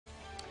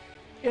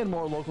In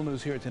more local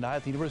news here tonight,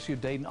 the University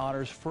of Dayton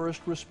honors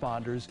first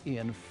responders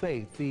in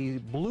faith. The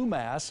Blue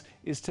Mass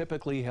is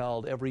typically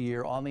held every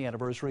year on the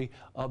anniversary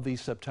of the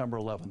September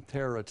 11th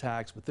terror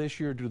attacks. But this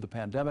year, due to the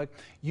pandemic,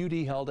 UD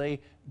held a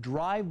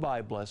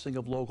drive-by blessing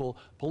of local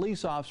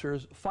police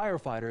officers,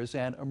 firefighters,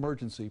 and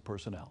emergency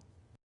personnel.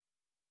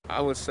 I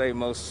would say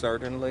most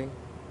certainly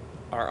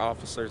our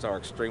officers are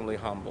extremely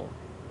humble.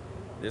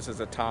 This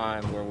is a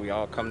time where we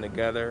all come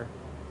together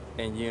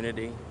in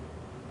unity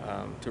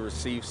to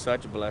receive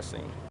such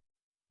blessing.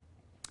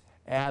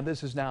 And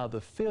this is now the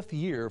 5th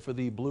year for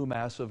the Blue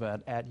Mass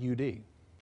event at UD.